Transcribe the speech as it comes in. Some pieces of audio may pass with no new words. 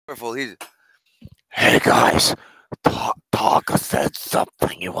wonderful. He's, hey guys, Tonka said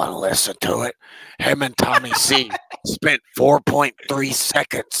something. You want to listen to it? Him and Tommy C spent 4.3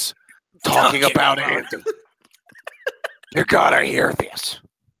 seconds talking about Andy. You gotta hear this.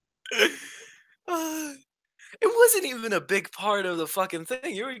 It wasn't even a big part of the fucking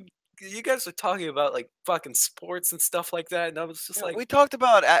thing. You guys were talking about like fucking sports and stuff like that, and I was just like, we talked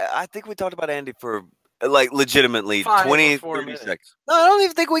about. I think we talked about Andy for like legitimately 20, 30 seconds. No, I don't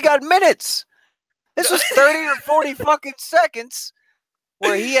even think we got minutes. This was 30 or 40 fucking seconds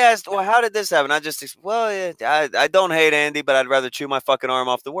where he asked, well, how did this happen? I just, well, yeah, I don't hate Andy, but I'd rather chew my fucking arm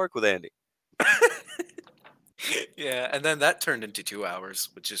off to work with Andy. Yeah, and then that turned into 2 hours,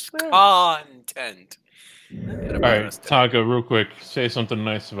 which is content. All right, Tonka, real quick, say something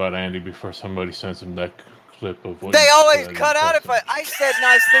nice about Andy before somebody sends him that clip of what they always cut out if I said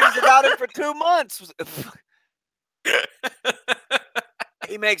nice things about him for 2 months.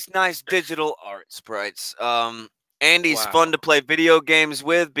 He makes nice digital art sprites. Andy's fun to play video games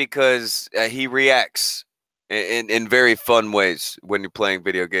with because he reacts in very fun ways when you're playing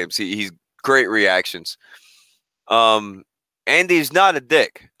video games. He's great reactions. Andy's not a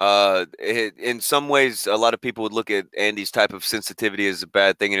dick. In some ways, a lot of people would look at Andy's type of sensitivity as a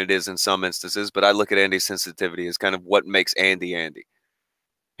bad thing, and it is in some instances. But I look at Andy's sensitivity as kind of what makes Andy Andy.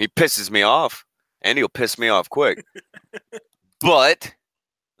 He pisses me off. Andy will piss me off quick. But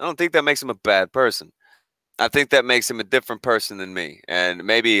I don't think that makes him a bad person. I think that makes him a different person than me, and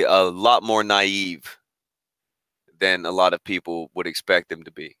maybe a lot more naive than a lot of people would expect him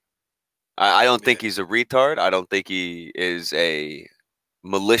to be. I don't think he's a retard. I don't think he is a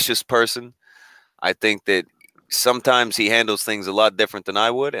malicious person. I think that sometimes he handles things a lot different than I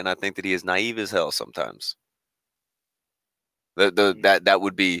would, and I think that he is naive as hell sometimes. That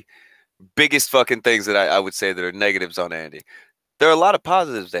would be biggest fucking things that I would say that are negatives on Andy. There are a lot of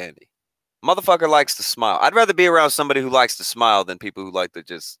positives to Andy. Motherfucker likes to smile. I'd rather be around somebody who likes to smile than people who like to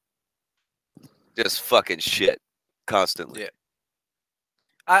just fucking shit constantly. Yeah.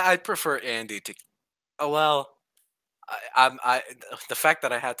 I'd prefer Andy to. Oh well, the fact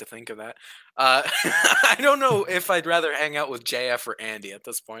that I had to think of that. I don't know if I'd rather hang out with JF or Andy at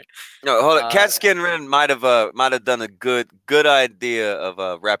this point. No, hold on. Cat Skin Ren might have done a good idea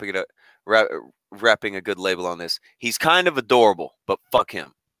of wrapping it up, wrapping a good label on this. He's kind of adorable, but fuck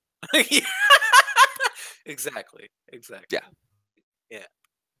him. Exactly. Yeah.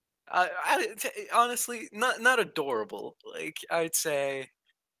 Honestly, not adorable. Like I'd say,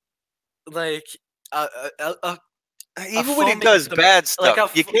 like even when he does bad stuff,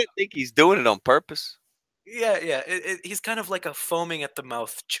 like you can't think he's doing it on purpose. Yeah. He's kind of like a foaming at the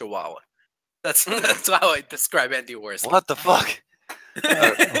mouth chihuahua. That's how I describe Andy Worsley. What the fuck?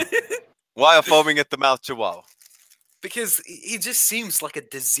 Why a foaming at the mouth chihuahua? Because he just seems like a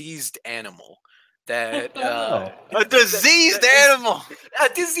diseased animal. That a diseased animal. A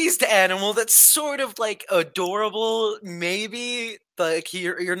diseased animal that's sort of like adorable, maybe. Like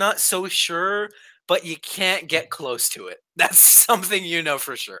you're not so sure, but you can't get close to it. That's something you know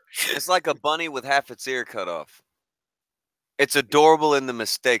for sure. It's like a bunny with half its ear cut off. It's adorable in the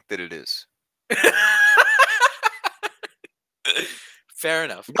mistake that it is. Fair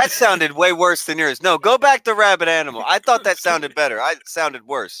enough. That sounded way worse than yours. No, go back to rabbit animal. I thought that sounded better. It sounded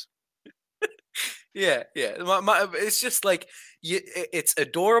worse. Yeah. It's just like it's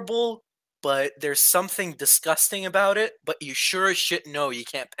adorable, but there's something disgusting about it. But you sure as shit know you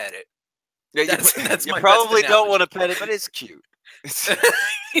can't pet it. Yeah, that's you probably don't want to pet it, but it's cute.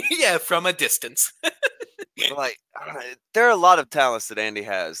 Yeah, from a distance. Like, there are a lot of talents that Andy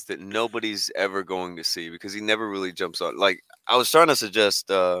has that nobody's ever going to see because he never really jumps on. Like, I was trying to suggest,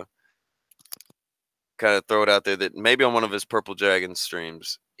 kind of throw it out there that maybe on one of his Purple Dragon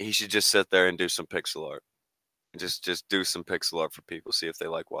streams, he should just sit there and do some pixel art. Just do some pixel art for people, see if they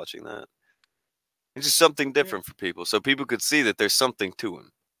like watching that. It's just something different for people, so people could see that there's something to him.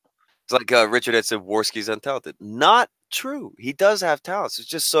 It's like Richard had said, Worski's untalented. Not true. He does have talents. It's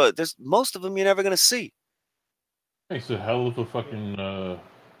just so there's most of them you're never going to see. Makes a hell of a fucking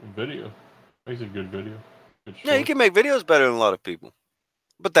video. Makes a good video. Good yeah, he can make videos better than a lot of people.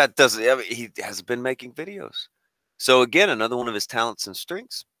 But that doesn't, I mean, he hasn't been making videos. So again, another one of his talents and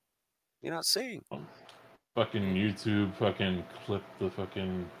strengths you're not seeing. Fucking YouTube fucking clipped the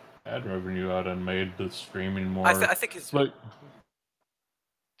fucking ad revenue out and made the streaming more. I think it's like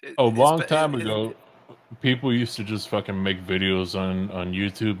a long time ago. People used to just fucking make videos on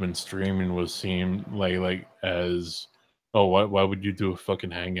YouTube, and streaming was seen like as, oh, why would you do a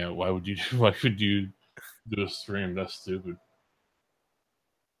fucking hangout? Why would you do a stream? That's stupid.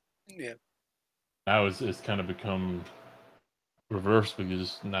 Yeah. Now it's kind of become reverse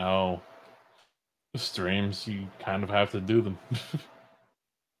because now streams you kind of have to do them.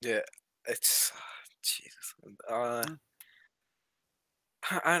 Yeah, it's Jesus.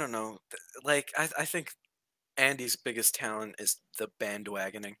 I don't know. Like I think Andy's biggest talent is the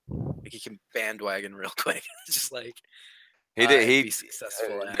bandwagoning. Like he can bandwagon real quick. Just like He did. and He. be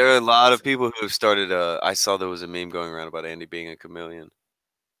successful at There are it. a lot of people who have started. I saw there was a meme going around about Andy being a chameleon,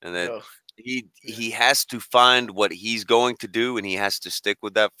 and that Oh, he has to find what he's going to do, and he has to stick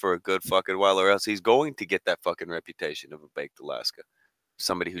with that for a good fucking while, or else he's going to get that fucking reputation of a baked Alaska,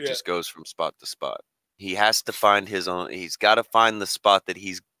 somebody who yeah. just goes from spot to spot. He has to find his own. He's got to find the spot that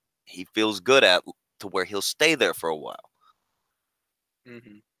he feels good at, to where he'll stay there for a while.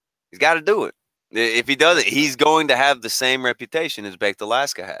 Mm-hmm. He's got to do it. If he doesn't, he's going to have the same reputation as Baked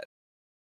Alaska had.